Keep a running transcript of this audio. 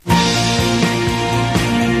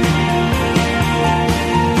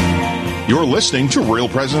You're listening to Real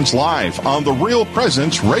Presence Live on the Real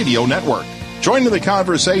Presence Radio Network. Join in the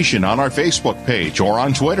conversation on our Facebook page or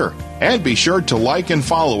on Twitter. And be sure to like and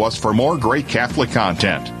follow us for more great Catholic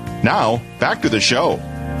content. Now, back to the show.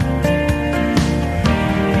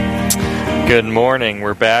 Good morning.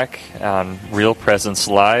 We're back on Real Presence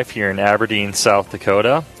Live here in Aberdeen, South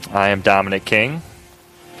Dakota. I am Dominic King.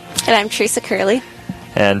 And I'm Teresa Curley.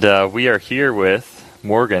 And we are here with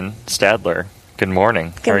Morgan Stadler. Good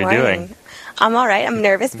morning. Good morning. How are you doing? I'm all right. I'm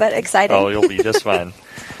nervous, but excited. Oh, you'll be just fine.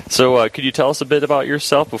 So could you tell us a bit about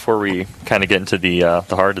yourself before we kind of get into the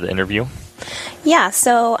heart of the interview? Yeah,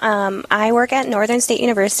 so I work at Northern State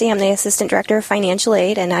University. I'm the Assistant Director of Financial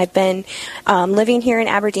Aid, and I've been living here in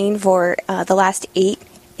Aberdeen for the last eight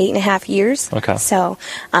and a half years. Okay. So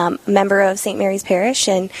I'm a member of St. Mary's Parish,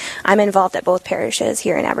 and I'm involved at both parishes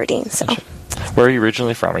here in Aberdeen. So, where are you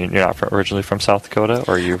originally from? You're not originally from South Dakota,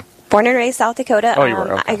 or are you? Born and raised South Dakota. Oh, you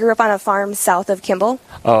were? Okay. I grew up on a farm south of Kimball.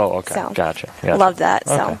 Oh, okay. So Gotcha. Love that.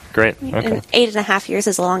 Okay. So Great. Okay. And 8.5 years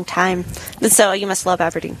is a long time. So you must love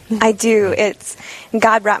Aberdeen. I do.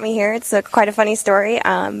 God brought me here. It's quite a funny story,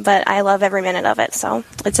 but I love every minute of it. So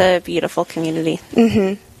It's a beautiful community.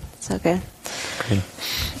 Mm-hmm. So good. Great.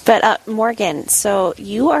 But Morgan, so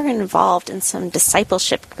you are involved in some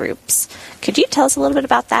discipleship groups. Could you tell us a little bit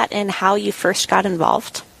about that and how you first got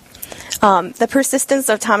involved? The persistence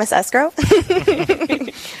of Thomas Escrow.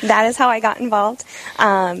 That is how I got involved.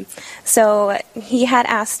 So he had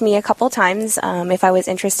asked me a couple times if I was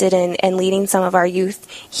interested in leading some of our youth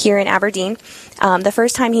here in Aberdeen. The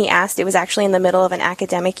first time he asked, it was actually in the middle of an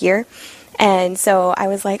academic year. And so I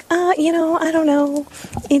was like, I don't know.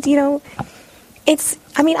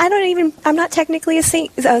 I'm not technically a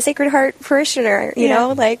Sacred Heart parishioner, you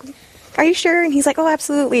know, like, are you sure? And he's like, oh,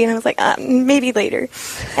 absolutely. And I was like, maybe later.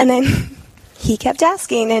 And then he kept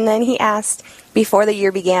asking, and then he asked before the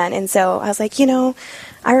year began. And so I was like,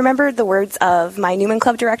 I remembered the words of my Newman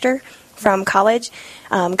Club director from college.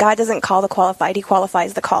 God doesn't call the qualified, he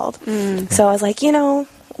qualifies the called. Mm-hmm. So I was like,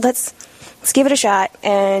 let's give it a shot.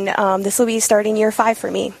 And this will be starting year 5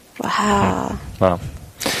 for me. Wow. Wow.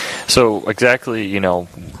 So exactly,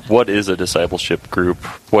 what is a discipleship group?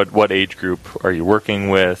 What age group are you working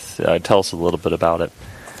with? Tell us a little bit about it.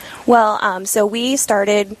 Well, so we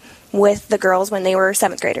started with the girls when they were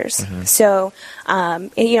 7th graders. Mm-hmm. So,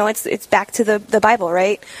 it's back to the Bible,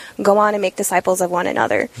 right? Go on and make disciples of one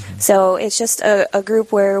another. Mm-hmm. So it's just a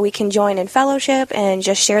group where we can join in fellowship and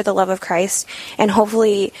just share the love of Christ and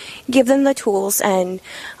hopefully give them the tools and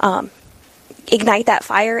ignite that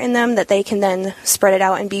fire in them that they can then spread it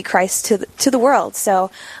out and be Christ to the world.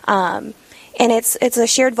 So, and it's a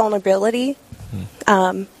shared vulnerability.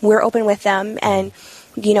 We're open with them, and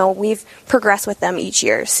we've progressed with them each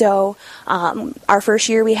year. So, our first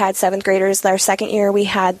year we had 7th graders. Our second year we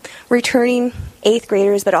had returning 8th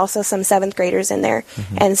graders, but also some 7th graders in there.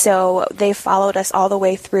 Mm-hmm. And so they followed us all the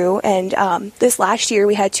way through. And this last year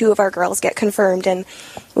we had 2 of our girls get confirmed, and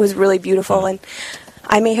it was really beautiful. Mm-hmm. And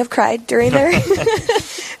I may have cried during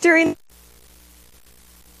just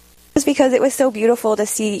because it was so beautiful to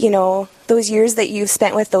see, those years that you've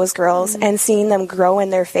spent with those girls mm-hmm. and seeing them grow in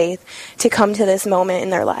their faith to come to this moment in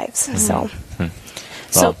their lives. Mm-hmm.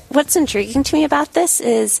 So what's intriguing to me about this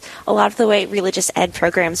is a lot of the way religious ed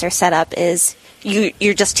programs are set up is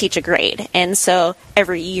you just teach a grade. And so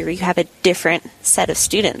every year you have a different set of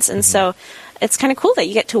students. And so it's kind of cool that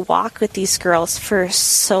you get to walk with these girls for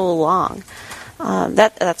so long.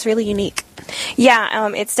 That's really unique. Yeah,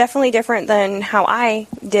 it's definitely different than how I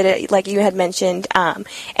did it, like you had mentioned.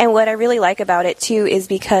 And what I really like about it, too, is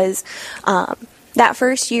because that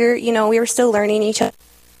first year, we were still learning each other.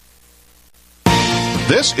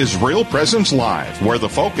 This is Real Presence Live, where the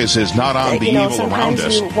focus is not on the evil around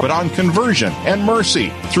us, but on conversion and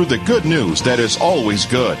mercy through the good news that is always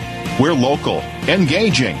good. We're local,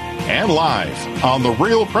 engaging, and live on the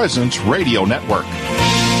Real Presence Radio Network.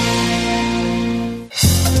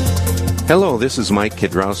 Hello, this is Mike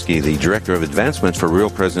Kidrowski, the Director of Advancement for Real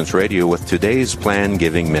Presence Radio with today's Plan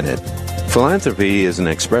Giving Minute. Philanthropy is an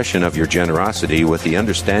expression of your generosity with the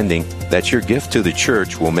understanding that your gift to the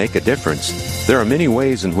church will make a difference. There are many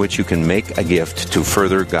ways in which you can make a gift to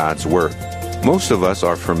further God's work. Most of us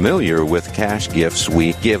are familiar with cash gifts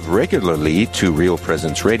we give regularly to Real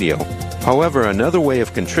Presence Radio. However, another way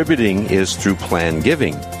of contributing is through plan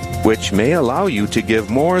giving, which may allow you to give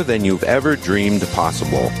more than you've ever dreamed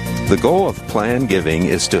possible. The goal of plan giving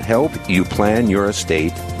is to help you plan your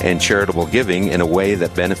estate and charitable giving in a way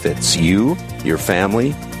that benefits you, your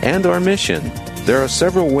family, and our mission. There are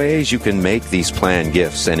several ways you can make these planned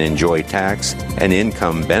gifts and enjoy tax and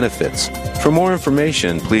income benefits. For more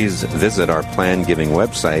information, please visit our planned giving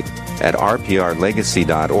website at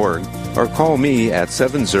rprlegacy.org or call me at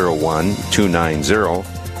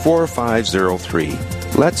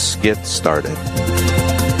 701-290-4503. Let's get started.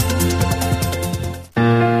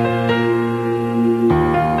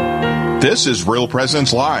 This is Real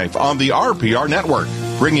Presence Live on the RPR Network,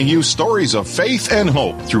 bringing you stories of faith and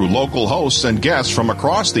hope through local hosts and guests from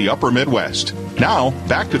across the upper Midwest. Now,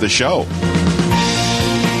 back to the show.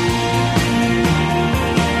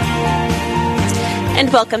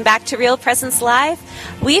 And welcome back to Real Presence Live.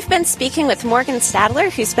 We've been speaking with Morgan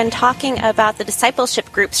Stadler, who's been talking about the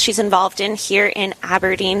discipleship groups she's involved in here in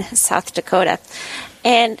Aberdeen, South Dakota.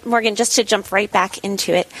 And Morgan, just to jump right back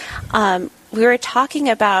into it, we were talking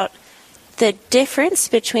about the difference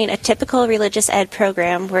between a typical religious ed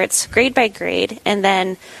program where it's grade by grade and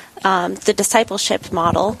then the discipleship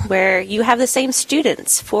model where you have the same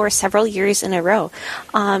students for several years in a row.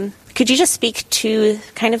 Could you just speak to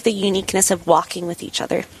kind of the uniqueness of walking with each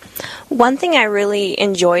other? One thing I really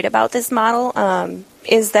enjoyed about this model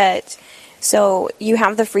is that so you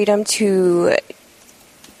have the freedom to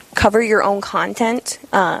cover your own content,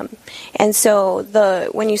 and so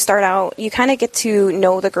when you start out, you kind of get to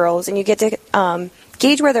know the girls and you get to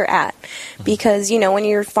gauge where they're at, because when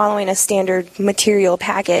you're following a standard material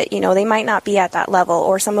packet, they might not be at that level,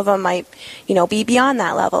 or some of them might be beyond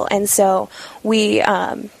that level. And so we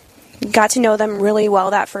got to know them really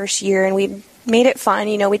well that first year, and we made it fun.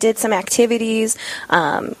 We did some activities.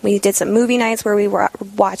 We did some movie nights where we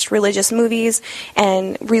watched religious movies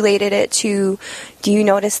and related it to, do you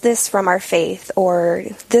notice this from our faith or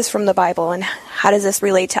this from the Bible, and how does this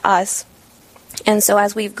relate to us? And so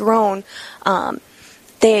as we've grown,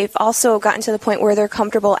 they've also gotten to the point where they're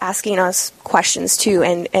comfortable asking us questions too,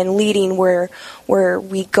 and leading where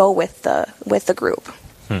we go with the group.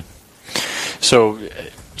 So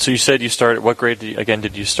you said you started. What grade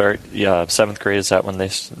did you start? Yeah, 7th grade. Is that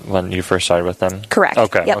when you first started with them? Correct.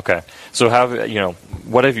 Okay. Yep. Okay. So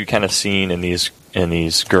what have you kind of seen in these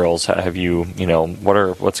girls? Have you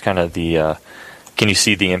what's kind of the? Can you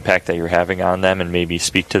see the impact that you're having on them, and maybe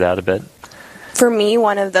speak to that a bit? For me,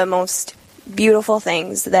 one of the most beautiful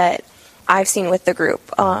things that I've seen with the group,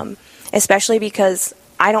 especially because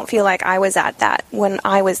I don't feel like I was at that when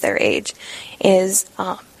I was their age, is.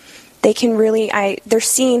 They can they're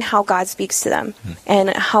seeing how God speaks to them and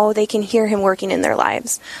how they can hear Him working in their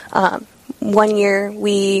lives. One year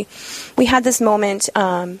we had this moment,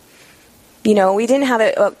 we didn't have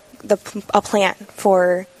a plan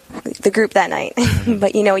for the group that night,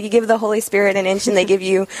 but you give the Holy Spirit an inch and they give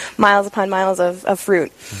you miles upon miles of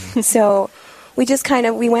fruit. So we just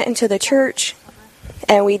we went into the church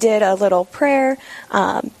and we did a little prayer.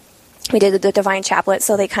 We did the Divine Chaplet,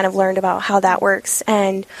 so they kind of learned about how that works,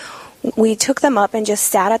 and we took them up and just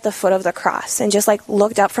sat at the foot of the cross and just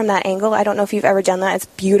looked up from that angle. I don't know if you've ever done that. It's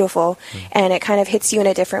beautiful, and it kind of hits you in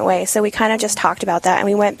a different way. So we kind of just talked about that, and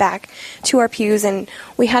we went back to our pews and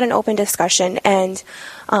we had an open discussion, and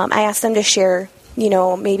I asked them to share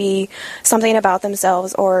maybe something about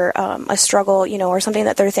themselves or a struggle, or something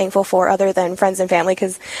that they're thankful for other than friends and family,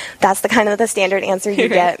 because that's the standard answer you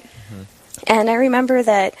get. And I remember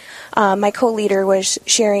that my co-leader was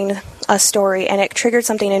sharing a story, and it triggered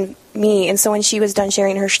something in me. And so when she was done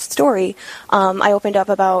sharing her story, I opened up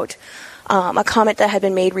about a comment that had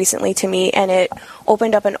been made recently to me, and it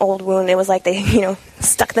opened up an old wound. It was like they,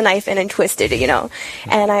 stuck the knife in and twisted it,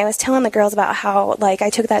 And I was telling the girls about how, I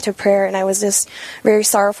took that to prayer, and I was just very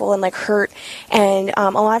sorrowful and, hurt. And a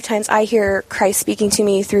lot of times I hear Christ speaking to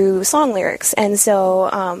me through song lyrics. And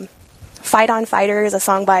so Fight on Fighter is a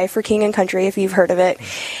song by For King and Country, if you've heard of it.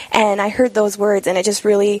 And I heard those words, and it just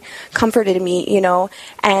really comforted me,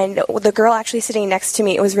 And the girl actually sitting next to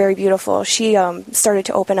me, it was very beautiful. She started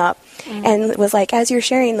to open up and was like, as you're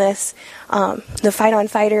sharing this, the Fight on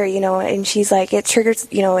Fighter, and she's like, it triggers,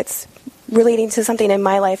 it's relating to something in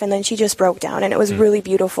my life, and then she just broke down, and it was really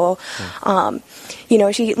beautiful.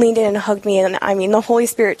 She leaned in and hugged me, and the Holy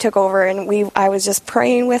Spirit took over, and I was just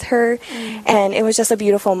praying with her, and it was just a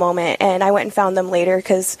beautiful moment. And I went and found them later,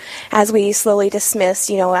 because as we slowly dismissed,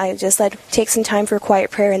 I just said, take some time for quiet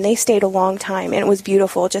prayer, and they stayed a long time, and it was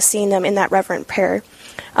beautiful just seeing them in that reverent prayer.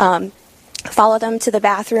 Follow them to the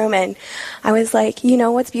bathroom, and I was like,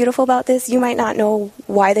 what's beautiful about this? You might not know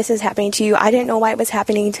why this is happening to you. I didn't know why it was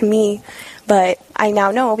happening to me, but I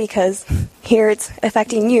now know because here it's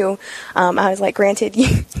affecting you. I was like, granted,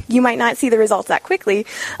 you might not see the results that quickly,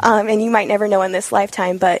 and you might never know in this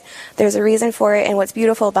lifetime, but there's a reason for it. And what's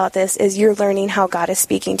beautiful about this is you're learning how God is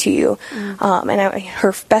speaking to you.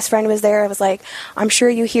 Her best friend was there. I was like, I'm sure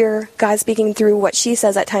you hear God speaking through what she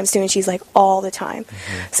says at times too. And she's like, all the time.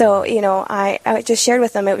 So, I just shared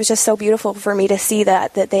with them. It was just so beautiful for me to see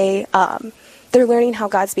that they're learning how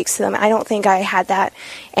God speaks to them. I don't think I had that,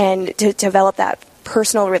 and to develop that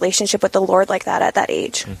personal relationship with the Lord like that at that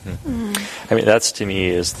age. I mean, that's to me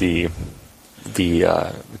is the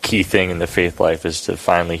key thing in the faith life, is to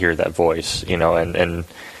finally hear that voice, and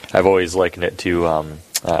I've always likened it to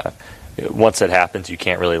once it happens, you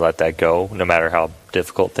can't really let that go, no matter how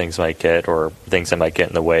difficult things might get or things that might get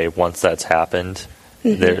in the way. Once that's happened,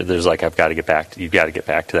 there's like, you've got to get back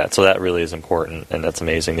to that. So that really is important, and that's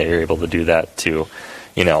amazing that you're able to do that too,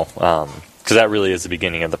 because that really is the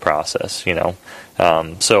beginning of the process,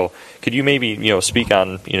 So could you maybe, speak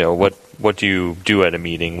on, what do you do at a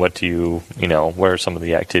meeting? What are some of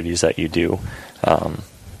the activities that you do,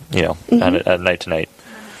 at night to night?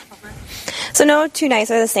 So no two nights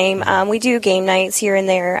are the same. We do game nights here and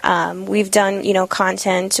there. We've done,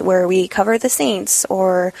 content where we cover the saints,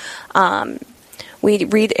 or we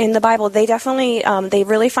read in the Bible. They definitely, they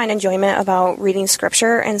really find enjoyment about reading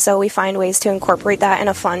Scripture, and so we find ways to incorporate that in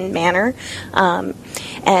a fun manner.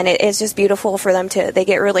 And it's just beautiful for them they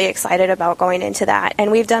get really excited about going into that.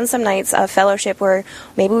 And we've done some nights of fellowship where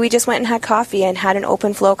maybe we just went and had coffee and had an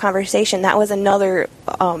open flow conversation. That was another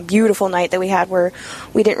beautiful night that we had, where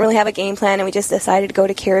we didn't really have a game plan, and we just decided to go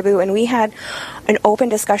to Caribou, and we had an open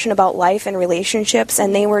discussion about life and relationships,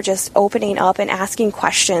 and they were just opening up and asking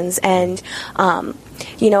questions. And I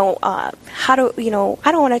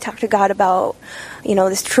don't want to talk to God about,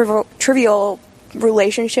 this trivial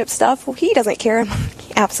relationship stuff. Well, he doesn't care.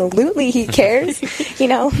 Absolutely, he cares.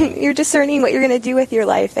 You're discerning what you're going to do with your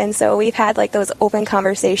life. And so we've had like those open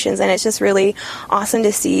conversations, and it's just really awesome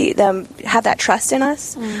to see them have that trust in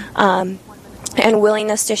us. And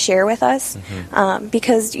willingness to share with us,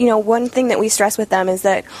 because one thing that we stress with them is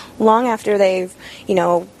that long after they've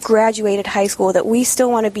graduated high school, that we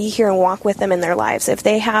still want to be here and walk with them in their lives. If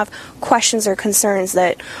they have questions or concerns,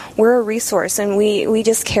 that we're a resource, and we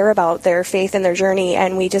just care about their faith and their journey,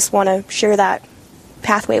 and we just want to share that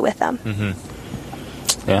pathway with them.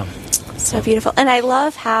 Yeah, so beautiful. And I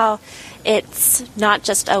love how it's not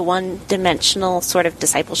just a one-dimensional sort of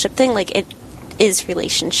discipleship thing. Like, it is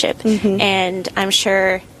relationship. And I'm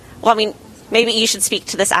sure, maybe you should speak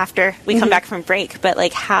to this after we come back from break, but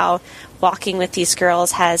like how walking with these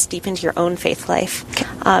girls has deepened your own faith life.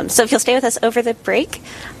 So if you'll stay with us over the break,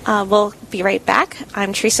 we'll be right back.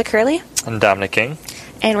 I'm Teresa Curley. I'm Dominic King.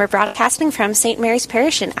 And we're broadcasting from St. Mary's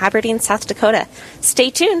Parish in Aberdeen, South Dakota. Stay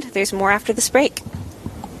tuned. There's more after this break.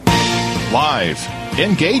 Live,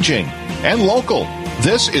 engaging, and local.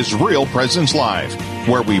 This is Real Presence Live,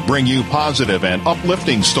 where we bring you positive and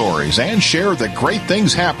uplifting stories and share the great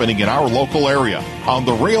things happening in our local area on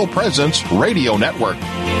the Real Presence Radio Network.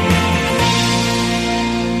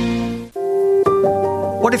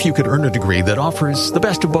 What if you could earn a degree that offers the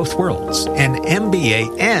best of both worlds, an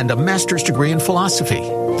MBA and a master's degree in philosophy?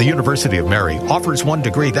 The University of Mary offers one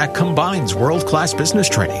degree that combines world-class business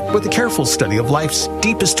training with a careful study of life's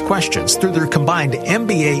deepest questions through their combined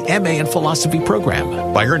MBA, MA, and philosophy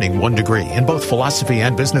program. By earning one degree in both philosophy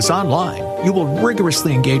and business online, you will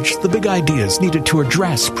rigorously engage the big ideas needed to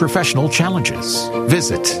address professional challenges.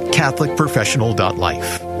 Visit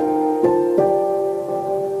CatholicProfessional.life.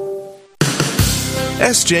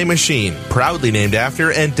 SJ Machine, proudly named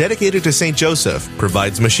after and dedicated to St. Joseph,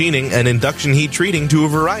 provides machining and induction heat treating to a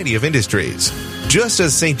variety of industries. Just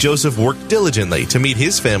as St. Joseph worked diligently to meet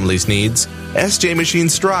his family's needs, SJ Machine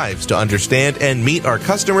strives to understand and meet our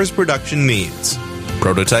customers' production needs.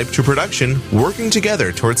 Prototype to production, working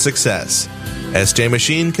together towards success. SJ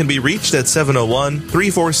Machine can be reached at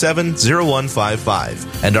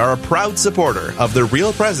 701-347-0155 and are a proud supporter of the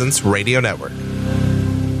Real Presence Radio Network.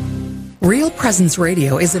 Real Presence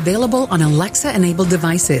Radio is available on Alexa-enabled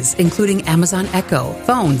devices, including Amazon Echo,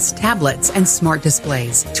 phones, tablets, and smart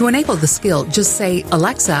displays. To enable the skill, just say,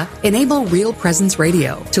 Alexa, enable Real Presence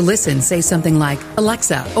Radio. To listen, say something like,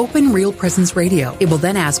 Alexa, open Real Presence Radio. It will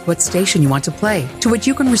then ask what station you want to play, to which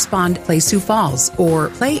you can respond, play Sioux Falls, or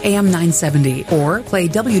play AM 970, or play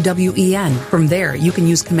WWEN. From there, you can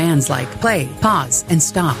use commands like play, pause, and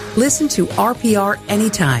stop. Listen to RPR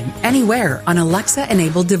anytime, anywhere on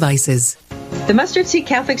Alexa-enabled devices. The Mustard Seed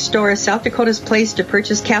Catholic Store is South Dakota's place to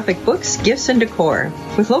purchase Catholic books, gifts, and decor.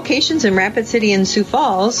 With locations in Rapid City and Sioux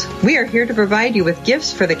Falls, we are here to provide you with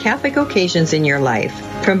gifts for the Catholic occasions in your life.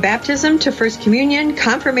 From baptism to First Communion,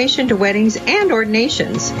 confirmation to weddings, and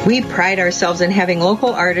ordinations, we pride ourselves in having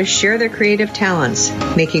local artists share their creative talents,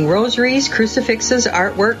 making rosaries, crucifixes,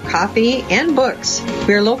 artwork, coffee, and books.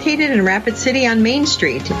 We are located in Rapid City on Main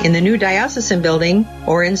Street, in the new Diocesan Building,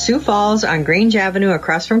 or in Sioux Falls on Grange Avenue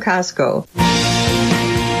across from Costco.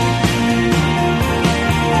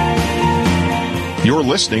 You're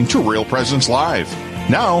listening to Real Presence Live.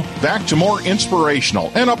 Now, back to more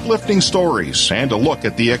inspirational and uplifting stories and a look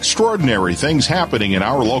at the extraordinary things happening in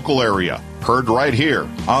our local area. Heard right here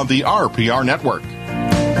on the RPR Network.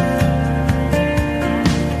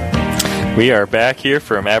 We are back here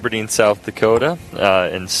from Aberdeen, South Dakota,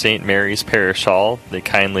 in St. Mary's Parish Hall. They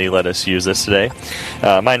kindly let us use this today.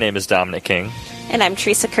 My name is Dominic King. And I'm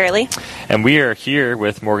Teresa Curley. And we are here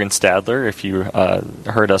with Morgan Stadler. If you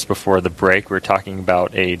heard us before the break, we're talking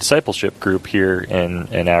about a discipleship group here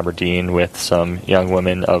in Aberdeen with some young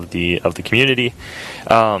women of the community.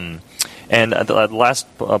 And the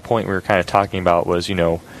last point we were kind of talking about was,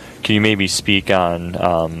 can you maybe speak on,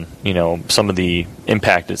 some of the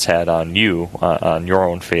impact it's had on you, on your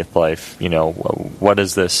own faith life? What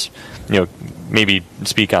is this, maybe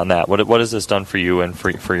speak on that. What has this done for you and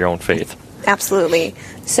for your own faith? Absolutely.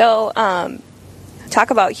 So, talk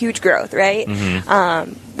about huge growth, right?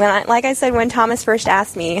 Mm-hmm. Like I said, when Thomas first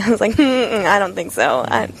asked me, I was like, I don't think so.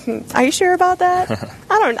 Are you sure about that?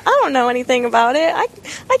 I don't know anything about it.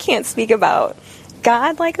 I can't speak about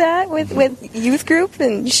God like that with youth group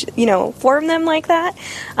and form them like that.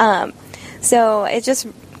 So it's just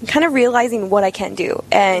kind of realizing what I can do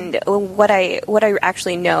and what I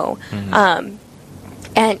actually know. Mm-hmm.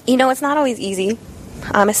 And it's not always easy.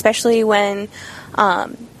 Especially when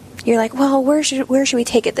you're like, well, where should we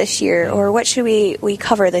take it this year, or what should we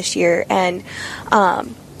cover this year, and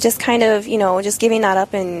just kind of just giving that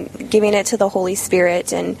up and giving it to the Holy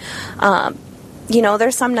Spirit, and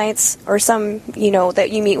there's some nights or some that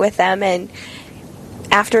you meet with them, and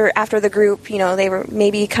after the group, they were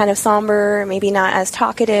maybe kind of somber, maybe not as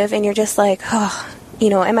talkative, and you're just like, oh,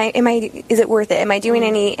 is it worth it? Am I doing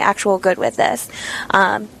any actual good with this?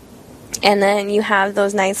 And then you have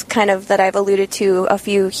those nights kind of that I've alluded to a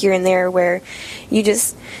few here and there where you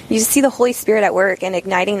just see the Holy Spirit at work and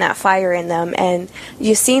igniting that fire in them, and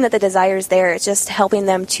you're seeing that the desire's there. It's just helping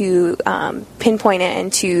them to pinpoint it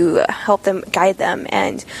and to help them, guide them.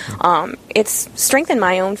 And it's strengthened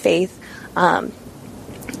my own faith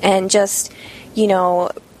and just,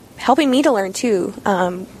 helping me to learn too.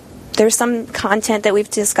 There's some content that we've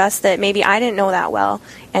discussed that maybe I didn't know that well,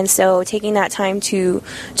 and so taking that time to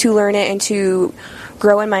learn it and to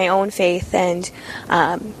grow in my own faith, and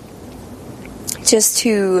just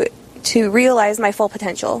to realize my full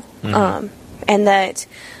potential, and that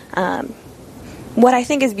what I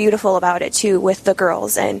think is beautiful about it too with the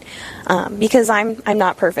girls, and because I'm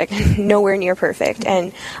not perfect, nowhere near perfect,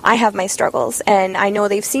 and I have my struggles, and I know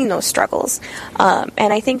they've seen those struggles,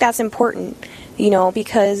 and I think that's important.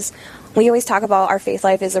 Because we always talk about our faith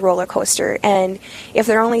life is a roller coaster, and if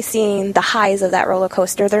they're only seeing the highs of that roller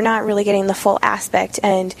coaster, they're not really getting the full aspect.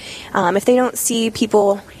 And if they don't see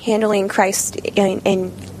people handling Christ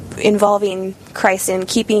and involving Christ and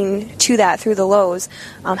keeping to that through the lows,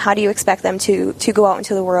 how do you expect them to go out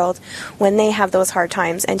into the world when they have those hard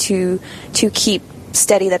times, and to keep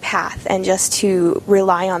steady the path and just to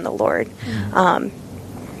rely on the Lord?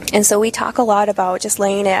 And so we talk a lot about just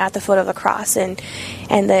laying it at the foot of the cross, and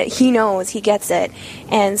that He knows, He gets it.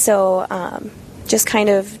 And so just kind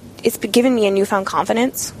of, it's given me a newfound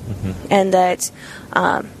confidence, and that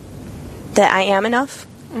I am enough,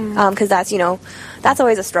 because that's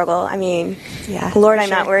always a struggle. I mean, Lord, I'm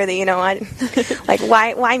not worthy, like,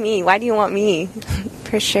 why me? Why do you want me?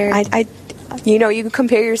 For sure. You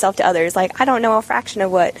compare yourself to others, like, I don't know a fraction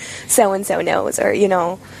of what so-and-so knows, or,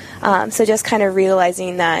 so just kind of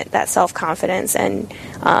realizing that self-confidence and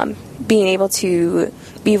being able to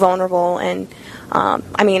be vulnerable. And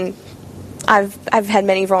I've had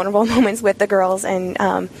many vulnerable moments with the girls, and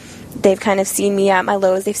they've kind of seen me at my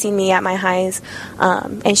lows, they've seen me at my highs,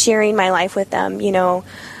 and sharing my life with them.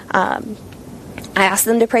 I asked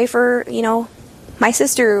them to pray for my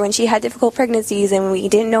sister when she had difficult pregnancies and we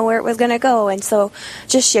didn't know where it was going to go. And so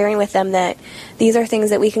just sharing with them that these are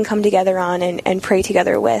things that we can come together on and pray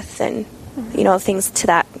together with, and, things to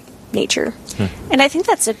that nature. And I think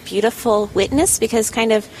that's a beautiful witness, because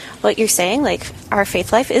kind of what you're saying, like, our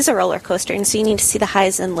faith life is a roller coaster, and so you need to see the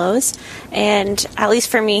highs and lows. And at least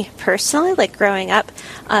for me personally, like growing up,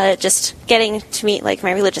 just getting to meet like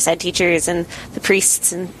my religious ed teachers and the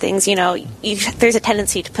priests and things, there's a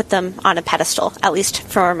tendency to put them on a pedestal, at least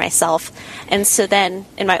for myself. And so then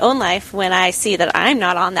in my own life, when I see that I'm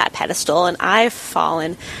not on that pedestal and I've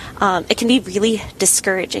fallen, it can be really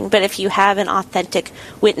discouraging. But if you have an authentic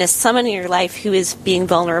witness, someone in your life who is being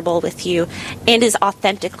vulnerable with you and is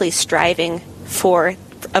authentically striving for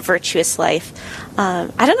a virtuous life,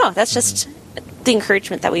 I don't know, that's just the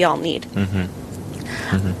encouragement that we all need.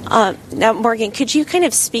 Now, Morgan, could you kind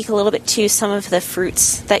of speak a little bit to some of the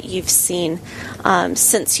fruits that you've seen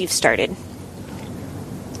since you've started?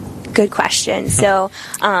 Good question. So,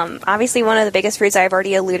 obviously, one of the biggest fruits I've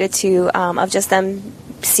already alluded to of just them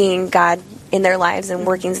seeing God in their lives and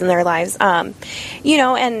workings in their lives, and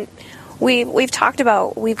we've talked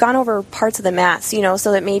about, we've gone over parts of the Mass,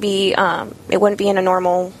 so that maybe it wouldn't be in a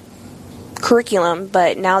normal curriculum,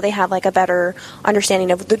 but now they have like a better understanding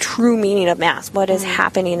of the true meaning of Mass, what is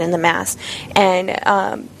happening in the Mass.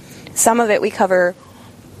 And some of it we cover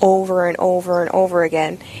over and over and over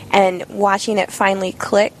again, and watching it finally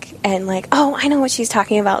click and like, oh, I know what she's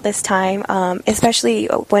talking about this time, especially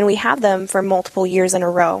when we have them for multiple years in a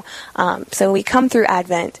row. So we come through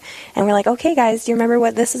Advent and we're like, okay guys, do you remember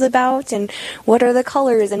what this is about, and what are the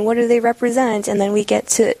colors and what do they represent? And then we get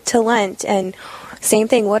to Lent, and same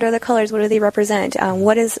thing, what are the colors, what do they represent,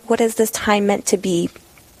 what is this time meant to be?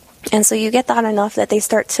 And so you get that enough that they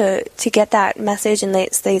start to get that message, and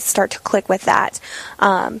they start to click with that.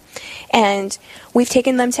 And we've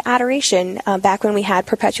taken them to adoration back when we had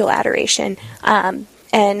perpetual adoration.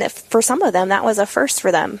 And for some of them, that was a first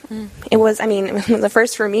for them. It was a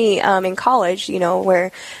first for me in college,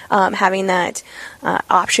 where having that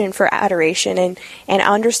option for adoration and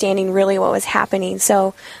understanding really what was happening.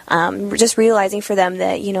 So just realizing for them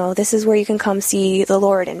that, this is where you can come see the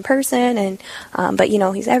Lord in person, and but,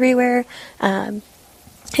 He's everywhere.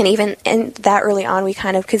 And even in that early on, we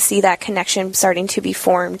kind of could see that connection starting to be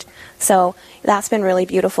formed. So that's been really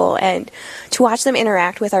beautiful. And to watch them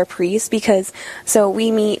interact with our priests, because so we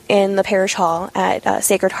meet in the parish hall at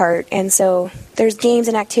Sacred Heart. And so there's games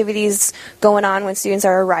and activities going on when students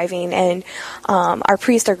are arriving. And our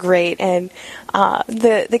priests are great. And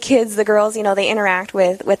the kids, the girls, they interact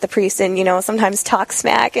with the priests and, sometimes talk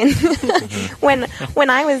smack. And when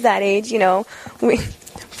I was that age,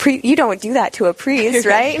 you don't do that to a priest,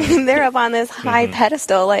 right? They're up on this high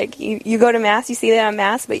pedestal. Like, you go to Mass, you see them on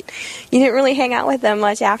Mass, but you didn't really hang out with them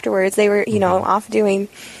much afterwards. They were, off doing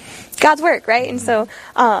God's work, right? And so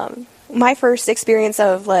my first experience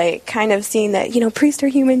of, like, kind of seeing that, priests are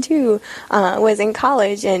human too, was in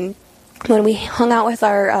college. And when we hung out with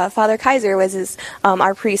our Father Kaiser, was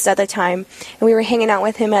our priest at the time, and we were hanging out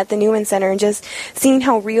with him at the Newman Center and just seeing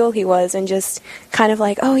how real he was, and just kind of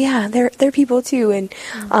like, oh yeah, they're people too, and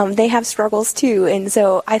they have struggles too. And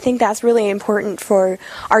so I think that's really important for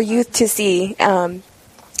our youth to see. And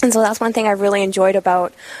so that's one thing I really enjoyed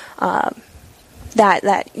about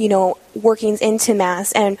that workings into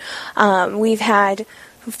Mass. And we've had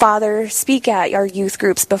Father speak at our youth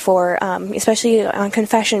groups before, especially on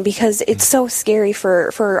confession, because it's so scary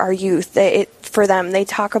for our youth. For them, they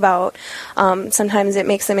talk about sometimes it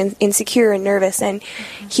makes them insecure and nervous, and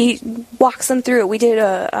he walks them through it. We did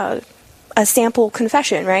a sample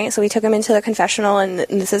confession, right? So we took them into the confessional, and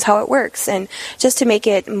this is how it works, and just to make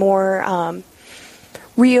it more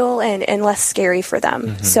real and less scary for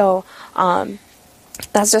them. So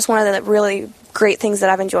that's just one of the really great things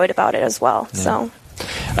that I've enjoyed about it as well. Yeah. So.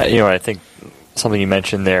 I think something you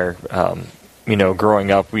mentioned there, growing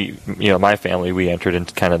up, my family, we entered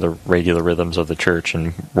into kind of the regular rhythms of the church,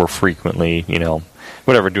 and were frequently,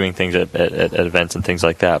 doing things at events and things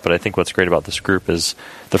like that. But I think what's great about this group is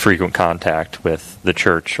the frequent contact with the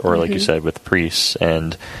church, or like you said, with priests.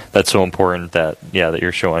 And that's so important that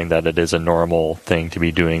you're showing that it is a normal thing to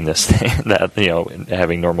be doing this thing, that,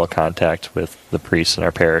 having normal contact with the priests in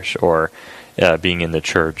our parish, or being in the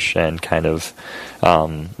church, and kind of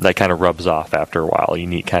that kind of rubs off after a while. You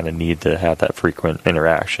need to have that frequent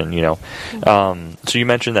interaction, So you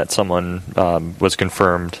mentioned that someone was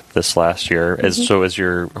confirmed this last year. So is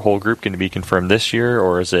your whole group going to be confirmed this year,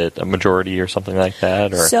 or is it a majority or something like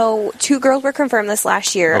that? Or? So 2 girls were confirmed this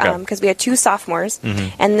last year, because we had 2 sophomores,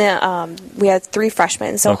 and we had 3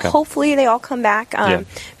 freshmen. So hopefully they all come back,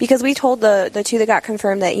 because we told the 2 that got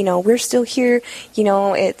confirmed that, we're still here.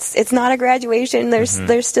 It's not a graduation.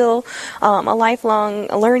 There's still a lifelong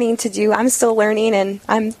learning to do. I'm still learning, and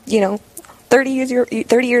I'm, 30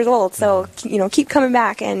 years old, so keep coming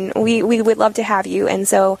back, and we would love to have you. And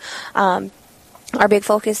so our big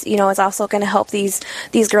focus, is also going to help these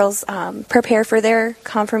girls prepare for their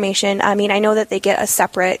confirmation. I mean, I know that they get a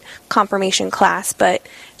separate confirmation class, but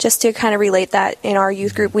just to kind of relate that, in our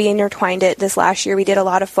youth group, we intertwined it this last year. We did a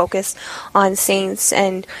lot of focus on saints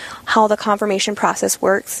and how the confirmation process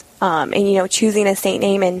works, and choosing a saint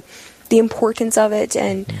name and the importance of it,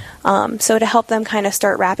 and so to help them kind of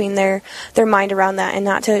start wrapping their mind around that, and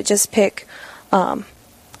not to just pick a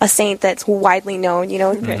saint that's widely known.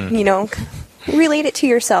 Relate it to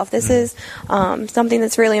yourself. This is something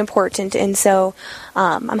that's really important, and so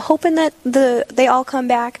I'm hoping that they all come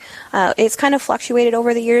back. It's kind of fluctuated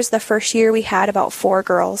over the years. The first year we had about 4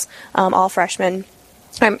 girls, all freshmen,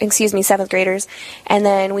 7th graders, and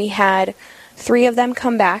then we had 3 of them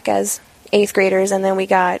come back as 8th graders, and then we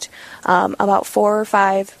got about 4 or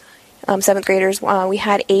 5 7th graders. We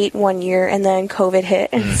had 8 one year, and then COVID hit,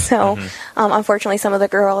 and so unfortunately some of the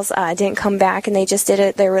girls didn't come back, and they just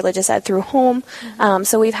did their religious ed through home.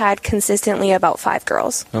 So we've had consistently about 5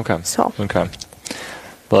 girls. Okay.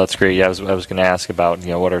 Well, that's great. Yeah, I was going to ask about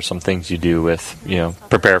what are some things you do with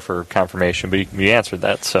prepare for confirmation, but you answered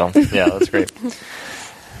that. So yeah, that's great.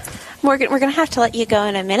 Morgan, we're going to have to let you go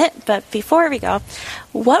in a minute, but before we go,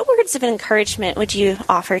 what words of encouragement would you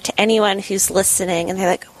offer to anyone who's listening and they're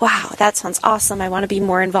like, wow, that sounds awesome. I want to be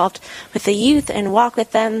more involved with the youth and walk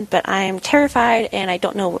with them, but I'm terrified and I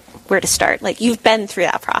don't know where to start. Like, you've been through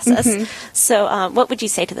that process. So what would you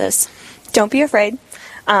say to those? Don't be afraid.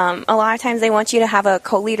 A lot of times they want you to have a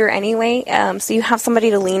co-leader anyway, so you have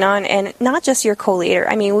somebody to lean on, and not just your co-leader.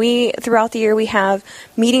 I mean, throughout the year we have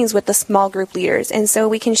meetings with the small group leaders, and so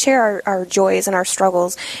we can share our joys and our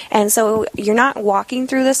struggles, and so you're not walking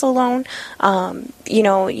through this alone.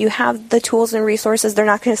 You have the tools and resources. They're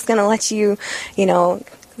not just going to let you,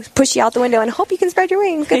 push you out the window and hope you can spread your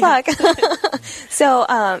wings. Good luck.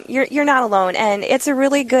 So you're not alone, and it's a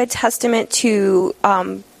really good testament to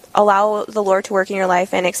allow the Lord to work in your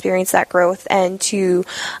life and experience that growth, and to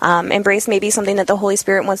embrace maybe something that the Holy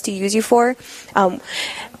Spirit wants to use you for.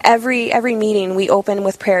 Every meeting we open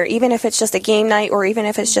with prayer, even if it's just a game night or even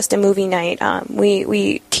if it's just a movie night.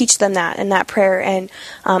 We teach them that in that prayer, and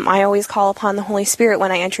I always call upon the Holy Spirit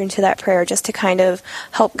when I enter into that prayer, just to kind of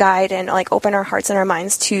help guide and open our hearts and our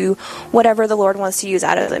minds to whatever the Lord wants to use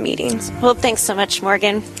out of the meetings. Well, thanks so much,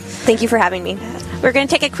 Morgan. Thank you for having me. We're going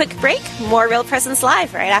to take a quick break. More Real Presence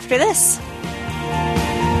Live right after this.